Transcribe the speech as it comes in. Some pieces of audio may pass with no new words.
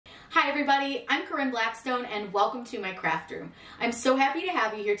everybody, I'm Corinne Blackstone and welcome to my craft room. I'm so happy to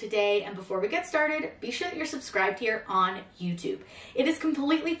have you here today, and before we get started, be sure that you're subscribed here on YouTube. It is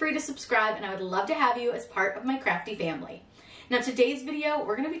completely free to subscribe and I would love to have you as part of my crafty family. Now today's video,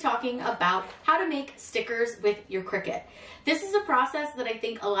 we're going to be talking about how to make stickers with your Cricut. This is a process that I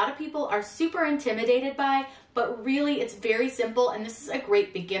think a lot of people are super intimidated by, but really it's very simple, and this is a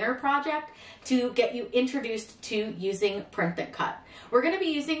great beginner project to get you introduced to using Print and Cut. We're going to be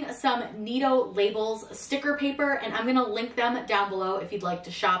using some Neato labels sticker paper, and I'm going to link them down below if you'd like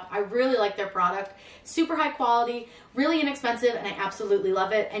to shop. I really like their product. Super high quality, really inexpensive, and I absolutely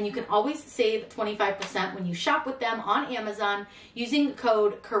love it. And you can always save 25% when you shop with them on Amazon using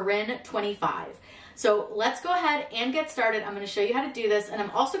code Corinne25. So let's go ahead and get started. I'm going to show you how to do this, and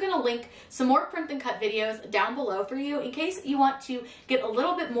I'm also going to link some more Print and Cut videos down below for you in case you want to get a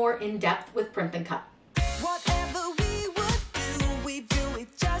little bit more in depth with Print and Cut. Whatever we would do, we do it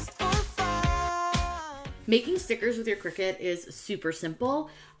just for fun. Making stickers with your Cricut is super simple.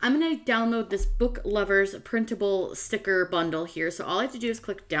 I'm going to download this Book Lovers printable sticker bundle here. So all I have to do is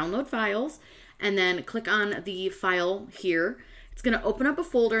click download files and then click on the file here. It's going to open up a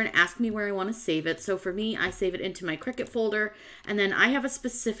folder and ask me where I want to save it. So for me, I save it into my Cricut folder, and then I have a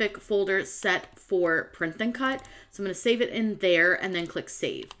specific folder set for Print and Cut. So I'm going to save it in there and then click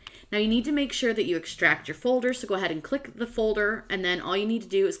save. Now you need to make sure that you extract your folder. So go ahead and click the folder, and then all you need to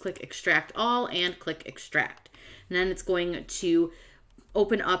do is click extract all and click extract. And then it's going to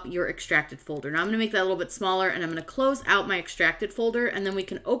open up your extracted folder. Now I'm going to make that a little bit smaller, and I'm going to close out my extracted folder, and then we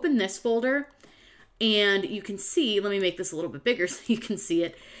can open this folder. And you can see, let me make this a little bit bigger so you can see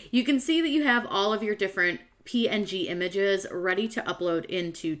it. You can see that you have all of your different PNG images ready to upload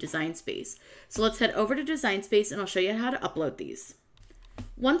into Design Space. So let's head over to Design Space and I'll show you how to upload these.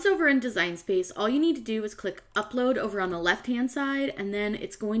 Once over in Design Space, all you need to do is click Upload over on the left-hand side, and then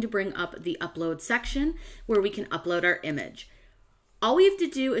it's going to bring up the Upload section where we can upload our image. All we have to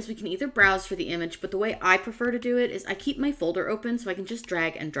do is we can either browse for the image, but the way I prefer to do it is I keep my folder open so I can just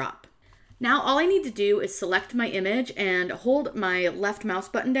drag and drop. Now all I need to do is select my image and hold my left mouse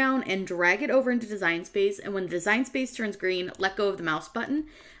button down and drag it over into Design Space, and when Design Space turns green, let go of the mouse button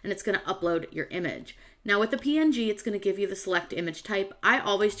and it's going to upload your image. Now with the PNG, it's going to give you the select image type. I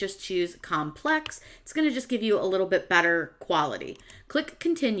always just choose complex. It's going to just give you a little bit better quality. Click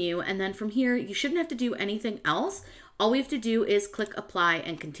continue, and then from here you shouldn't have to do anything else. All we have to do is click apply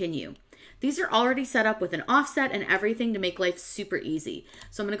and continue. These are already set up with an offset and everything to make life super easy.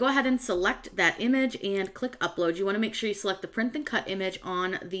 So I'm going to go ahead and select that image and click upload. You want to make sure you select the Print and Cut image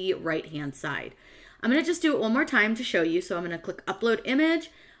on the right hand side. I'm going to just do it one more time to show you. So I'm going to click upload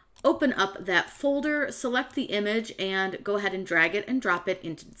image, open up that folder, select the image, and go ahead and drag it and drop it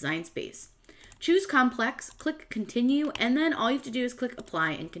into Design Space. Choose complex, click continue, and then all you have to do is click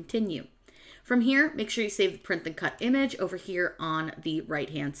apply and continue. From here, make sure you save the Print and Cut image over here on the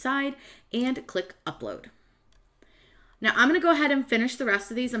right-hand side and click Upload. Now I'm going to go ahead and finish the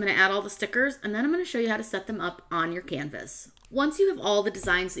rest of these. I'm going to add all the stickers, and then I'm going to show you how to set them up on your canvas. Once you have all the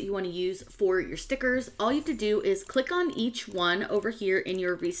designs that you want to use for your stickers, all you have to do is click on each one over here in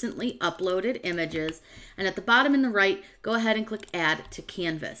your recently uploaded images, and at the bottom in the right, go ahead and click Add to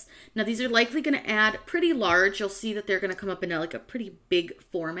Canvas. Now these are likely going to add pretty large. You'll see that they're going to come up in like a pretty big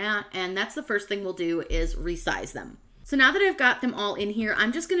format, and that's the first thing we'll do is resize them. So now that I've got them all in here,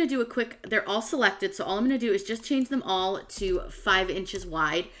 I'm just going to do a quick, they're all selected, so all I'm going to do is just change them all to 5 inches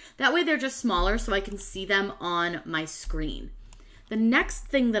wide. That way they're just smaller so I can see them on my screen. The next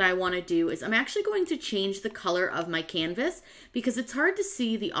thing that I want to do is I'm actually going to change the color of my canvas because it's hard to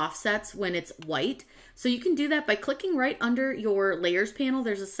see the offsets when it's white. So you can do that by clicking right under your layers panel.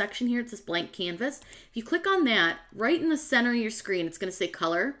 There's a section here, it says blank canvas. If you click on that, right in the center of your screen, it's going to say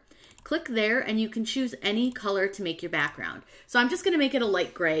color. Click there and you can choose any color to make your background. So I'm just going to make it a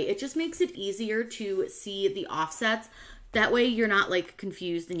light gray. It just makes it easier to see the offsets. That way you're not like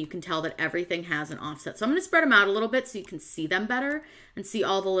confused and you can tell that everything has an offset. So I'm going to spread them out a little bit so you can see them better and see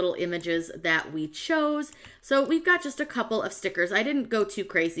all the little images that we chose. So we've got just a couple of stickers. I didn't go too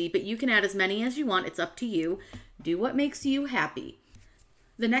crazy, but you can add as many as you want. It's up to you. Do what makes you happy.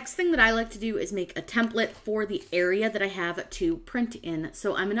 The next thing that I like to do is make a template for the area that I have to print in.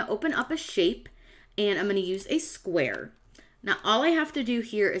 So I'm going to open up a shape and I'm going to use a square. Now all I have to do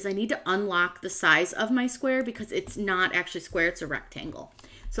here is I need to unlock the size of my square because it's not actually square, it's a rectangle.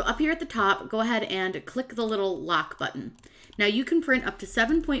 So up here at the top, go ahead and click the little lock button. Now you can print up to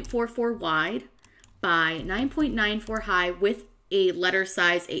 7.44 wide by 9.94 high with a letter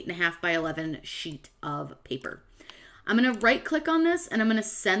size 8.5 by 11 sheet of paper. I'm going to right click on this and I'm going to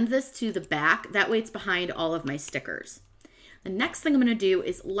send this to the back. That way it's behind all of my stickers. The next thing I'm going to do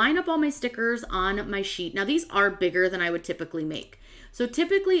is line up all my stickers on my sheet. Now these are bigger than I would typically make. So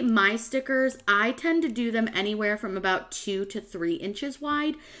typically my stickers, I tend to do them anywhere from about 2 to 3 inches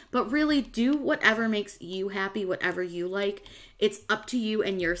wide, but really do whatever makes you happy, whatever you like. It's up to you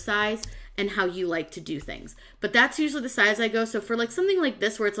and your size and how you like to do things. But that's usually the size I go. So for like something like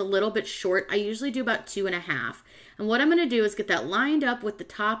this where it's a little bit short, I usually do about 2.5. And what I'm going to do is get that lined up with the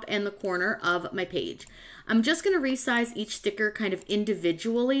top and the corner of my page. I'm just going to resize each sticker kind of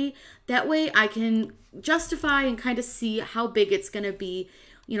individually. That way I can justify and kind of see how big it's going to be,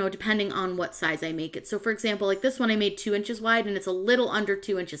 you know, depending on what size I make it. So for example, like this one I made 2 inches wide and it's a little under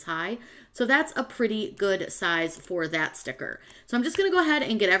 2 inches high. So that's a pretty good size for that sticker. So I'm just going to go ahead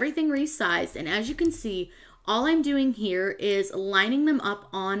and get everything resized. And as you can see, all I'm doing here is lining them up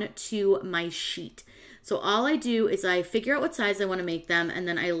onto my sheet. So all I do is I figure out what size I want to make them, and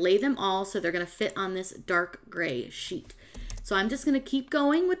then I lay them all so they're going to fit on this dark gray sheet. So I'm just going to keep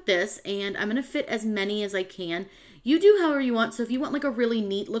going with this, and I'm going to fit as many as I can. You do however you want. So if you want like a really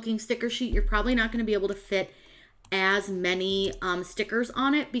neat looking sticker sheet, you're probably not going to be able to fit as many stickers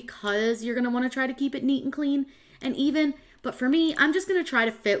on it because you're going to want to try to keep it neat and clean and even. But for me, I'm just going to try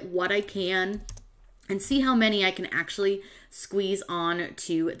to fit what I can and see how many I can actually squeeze on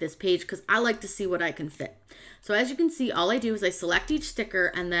to this page because I like to see what I can fit. So as you can see, all I do is I select each sticker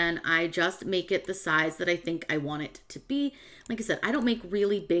and then I just make it the size that I think I want it to be. Like I said, I don't make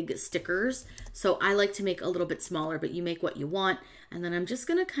really big stickers, so I like to make a little bit smaller, but you make what you want. And then I'm just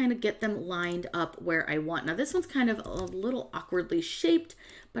gonna kind of get them lined up where I want. Now this one's kind of a little awkwardly shaped,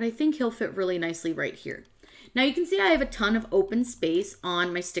 but I think he'll fit really nicely right here. Now you can see I have a ton of open space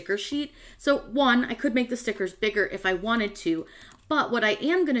on my sticker sheet. So one, I could make the stickers bigger if I wanted to, but what I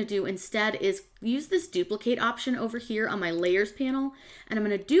am going to do instead is use this duplicate option over here on my layers panel, and I'm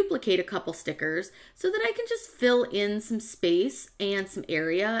going to duplicate a couple stickers so that I can just fill in some space and some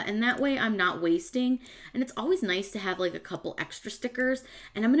area, and that way I'm not wasting. And it's always nice to have like a couple extra stickers,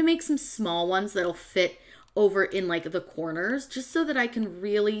 and I'm going to make some small ones that'll fit over in like the corners just so that I can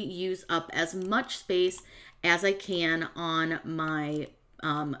really use up as much space as I can on my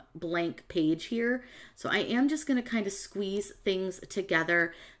blank page here. So I am just going to kind of squeeze things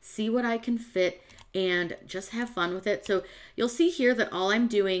together, see what I can fit, and just have fun with it. So you'll see here that all I'm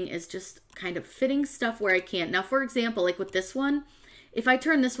doing is just kind of fitting stuff where I can. Now, for example, like with this one, if I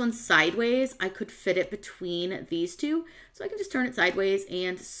turn this one sideways, I could fit it between these two. So I can just turn it sideways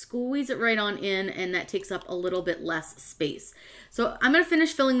and squeeze it right on in, and that takes up a little bit less space. So I'm going to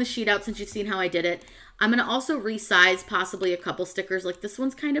finish filling the sheet out since you've seen how I did it. I'm going to also resize possibly a couple stickers. Like this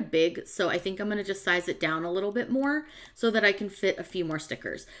one's kind of big, so I think I'm going to just size it down a little bit more so that I can fit a few more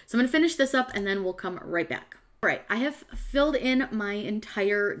stickers. So I'm going to finish this up and then we'll come right back. All right, I have filled in my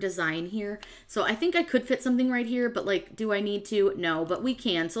entire design here. So I think I could fit something right here, but like, do I need to? No, but we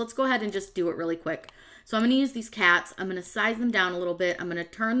can. So let's go ahead and just do it really quick. So I'm going to use these cats. I'm going to size them down a little bit. I'm going to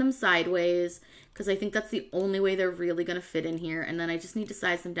turn them sideways because I think that's the only way they're really going to fit in here. And then I just need to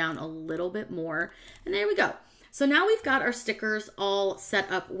size them down a little bit more. And there we go. So now we've got our stickers all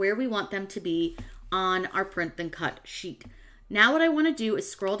set up where we want them to be on our print then cut sheet. Now what I want to do is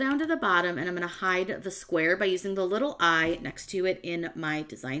scroll down to the bottom, and I'm going to hide the square by using the little eye next to it in my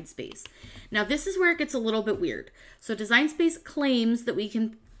design space. Now this is where it gets a little bit weird. So Design Space claims that we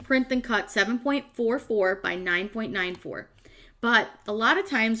can print and cut 7.44 by 9.94. But a lot of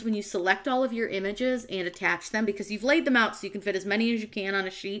times when you select all of your images and attach them, because you've laid them out so you can fit as many as you can on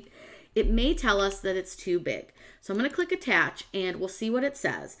a sheet, it may tell us that it's too big. So I'm going to click attach and we'll see what it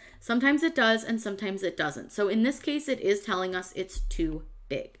says. Sometimes it does and sometimes it doesn't. So in this case, it is telling us it's too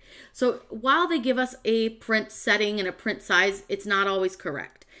big. So while they give us a print setting and a print size, it's not always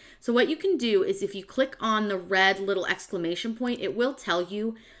correct. So what you can do is if you click on the red little exclamation point, it will tell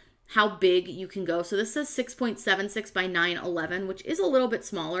you how big you can go. So this says 6.76 by 911, which is a little bit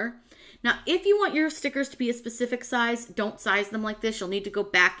smaller. Now, if you want your stickers to be a specific size, don't size them like this. You'll need to go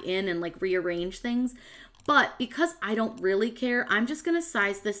back in and like rearrange things. But because I don't really care, I'm just going to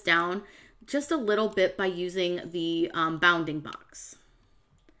size this down just a little bit by using the bounding box.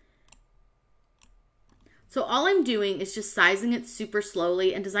 So all I'm doing is just sizing it super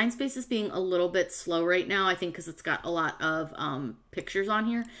slowly, and Design Space is being a little bit slow right now, I think because it's got a lot of pictures on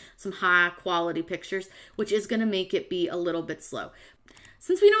here, some high quality pictures, which is going to make it be a little bit slow.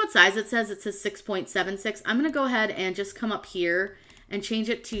 Since we know what size it says 6.76, I'm going to go ahead and just come up here and change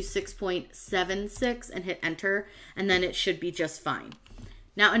it to 6.76 and hit enter, and then it should be just fine.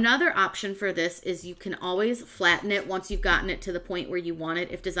 Now another option for this is you can always flatten it once you've gotten it to the point where you want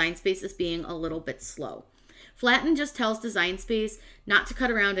it if Design Space is being a little bit slow. Flatten just tells Design Space not to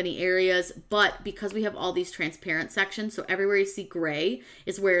cut around any areas, but because we have all these transparent sections, so everywhere you see gray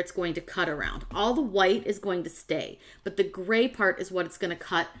is where it's going to cut around. All the white is going to stay, but the gray part is what it's going to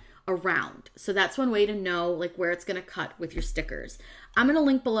cut around. So that's one way to know like where it's going to cut with your stickers. I'm going to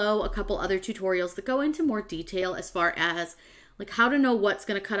link below a couple other tutorials that go into more detail as far as like how to know what's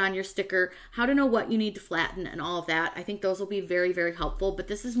going to cut on your sticker, how to know what you need to flatten and all of that. I think those will be very, very helpful, but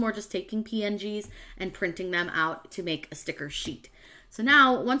this is more just taking PNGs and printing them out to make a sticker sheet. So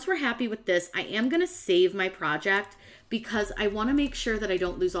now, once we're happy with this, I am going to save my project because I want to make sure that I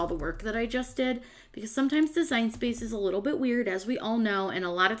don't lose all the work that I just did, because sometimes Design Space is a little bit weird, as we all know, and a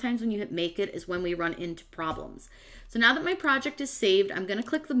lot of times when you hit Make It is when we run into problems. So now that my project is saved, I'm going to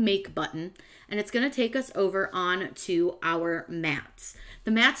click the Make button, and it's going to take us over on to our mats.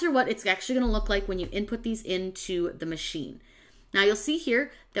 The mats are what it's actually going to look like when you input these into the machine. Now you'll see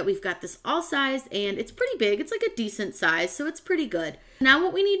here that we've got this all sized and it's pretty big. It's like a decent size, so it's pretty good. Now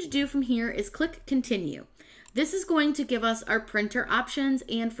what we need to do from here is click Continue. This is going to give us our printer options,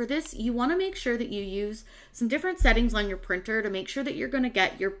 and for this you want to make sure that you use some different settings on your printer to make sure that you're going to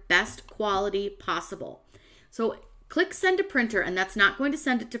get your best quality possible. So click Send to Printer, and that's not going to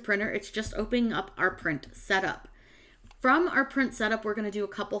send it to printer, it's just opening up our print setup. From our print setup, we're going to do a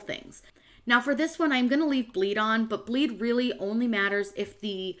couple things. Now for this one, I'm going to leave bleed on, but bleed really only matters if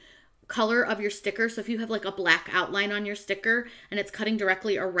the color of your sticker, so if you have like a black outline on your sticker and it's cutting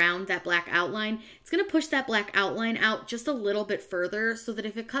directly around that black outline, it's going to push that black outline out just a little bit further so that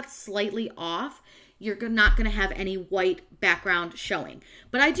if it cuts slightly off, you're not going to have any white background showing.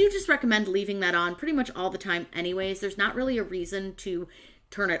 But I do just recommend leaving that on pretty much all the time anyways. There's not really a reason to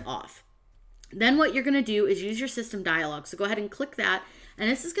turn it off. Then what you're going to do is use your system dialog. So go ahead and click that,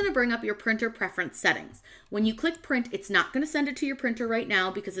 and this is going to bring up your printer preference settings. When you click print, it's not going to send it to your printer right now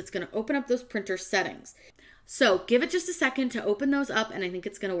because it's going to open up those printer settings. So give it just a second to open those up, and I think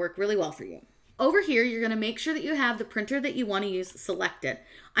it's going to work really well for you. Over here, you're going to make sure that you have the printer that you want to use selected.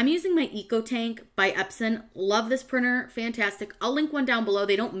 I'm using my EcoTank by Epson. Love this printer, fantastic. I'll link one down below.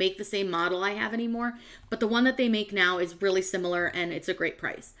 They don't make the same model I have anymore, but the one that they make now is really similar and it's a great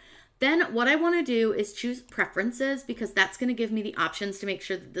price. Then what I want to do is choose preferences because that's going to give me the options to make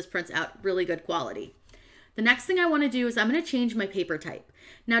sure that this prints out really good quality. The next thing I want to do is I'm going to change my paper type.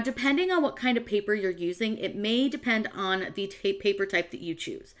 Now, depending on what kind of paper you're using, it may depend on the paper type that you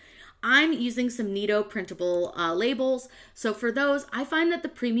choose. I'm using some Neato printable labels. So for those, I find that the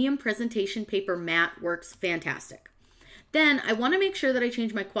premium presentation paper matte works fantastic. Then I want to make sure that I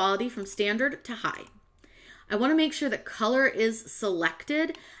change my quality from standard to high. I want to make sure that color is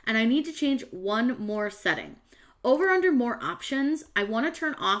selected, and I need to change one more setting. Over under more options, I want to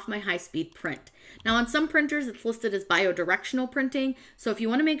turn off my high-speed print. Now on some printers, it's listed as bidirectional printing. So if you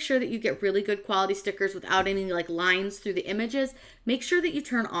want to make sure that you get really good quality stickers without any like lines through the images, make sure that you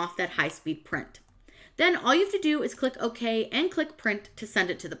turn off that high-speed print. Then all you have to do is click OK and click print to send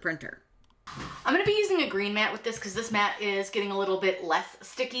it to the printer. I'm going to be using a green mat with this because this mat is getting a little bit less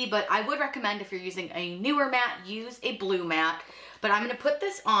sticky, but I would recommend if you're using a newer mat, use a blue mat. But I'm going to put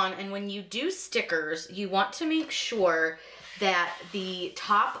this on, and when you do stickers, you want to make sure that the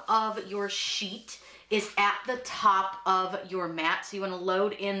top of your sheet is at the top of your mat. So you want to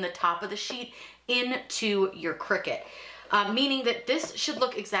load in the top of the sheet into your Cricut. Meaning that this should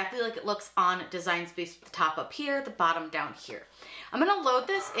look exactly like it looks on Design Space, the top up here, the bottom down here. I'm going to load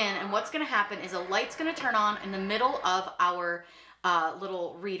this in, and what's going to happen is a light's going to turn on in the middle of our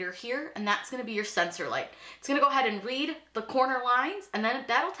little reader here, and that's going to be your sensor light. It's going to go ahead and read the corner lines, and then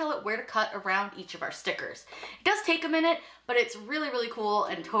that'll tell it where to cut around each of our stickers. It does take a minute, but it's really, really cool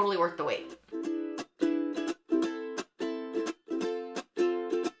and totally worth the wait.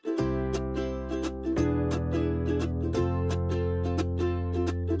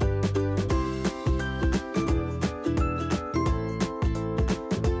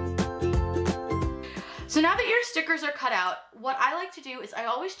 So now that your stickers are cut out, what I like to do is I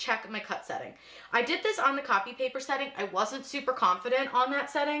always check my cut setting. I did this on the copy paper setting. I wasn't super confident on that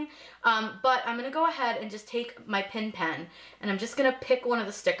setting, but I'm gonna go ahead and just take my pin pen and I'm just gonna pick one of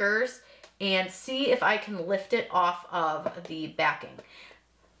the stickers and see if I can lift it off of the backing.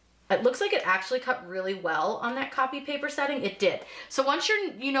 It looks like it actually cut really well on that copy paper setting. It did. So once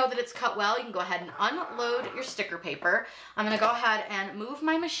you know that it's cut well, you can go ahead and unload your sticker paper. I'm going to go ahead and move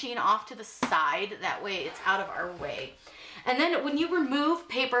my machine off to the side. That way it's out of our way. And then when you remove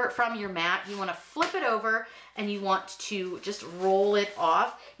paper from your mat, you want to flip it over and you want to just roll it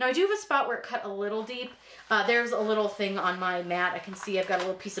off. Now I do have a spot where it cut a little deep. There's a little thing on my mat. I can see I've got a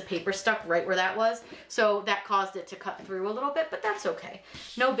little piece of paper stuck right where that was. So that caused it to cut through a little bit, but that's okay.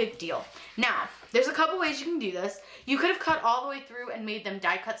 No big deal. Now, there's a couple ways you can do this. You could have cut all the way through and made them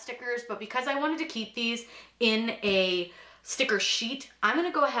die cut stickers, but because I wanted to keep these in a sticker sheet, I'm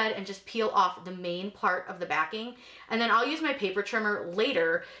gonna go ahead and just peel off the main part of the backing, and then I'll use my paper trimmer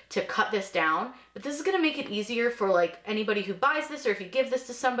later to cut this down. But this is gonna make it easier for like anybody who buys this, or if you give this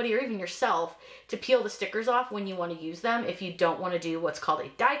to somebody, or even yourself, to peel the stickers off when you want to use them if you don't want to do what's called a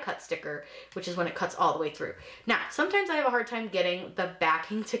die cut sticker, which is when it cuts all the way through. Now, sometimes I have a hard time getting the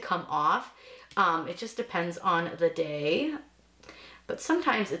backing to come off. It just depends on the day, but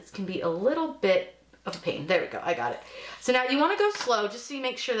sometimes it can be a little bit of a pain. There we go, I got it. So now you want to go slow just so you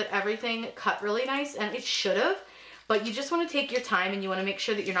make sure that everything cut really nice, and it should have, but you just want to take your time and you want to make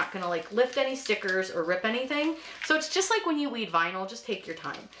sure that you're not going to like lift any stickers or rip anything. So it's just like when you weed vinyl, just take your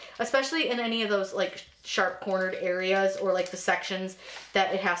time, especially in any of those like sharp cornered areas or like the sections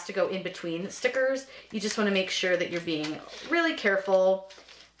that it has to go in between stickers. You just want to make sure that you're being really careful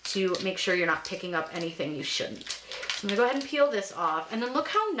to make sure you're not picking up anything you shouldn't. So I'm gonna go ahead and peel this off, and then look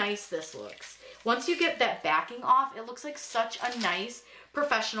how nice this looks. Once you get that backing off, it looks like such a nice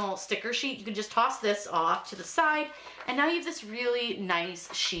professional sticker sheet. You can just toss this off to the side, and now you have this really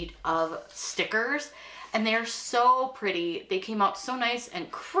nice sheet of stickers, and they're so pretty. They came out so nice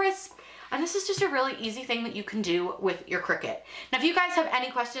and crisp, and this is just a really easy thing that you can do with your Cricut. Now, if you guys have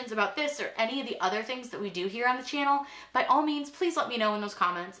any questions about this or any of the other things that we do here on the channel, by all means, please let me know in those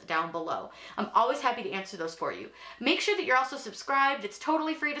comments down below. I'm always happy to answer those for you. Make sure that you're also subscribed. It's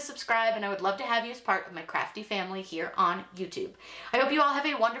totally free to subscribe, and I would love to have you as part of my crafty family here on YouTube. I hope you all have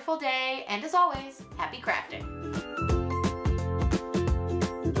a wonderful day, and as always, happy crafting.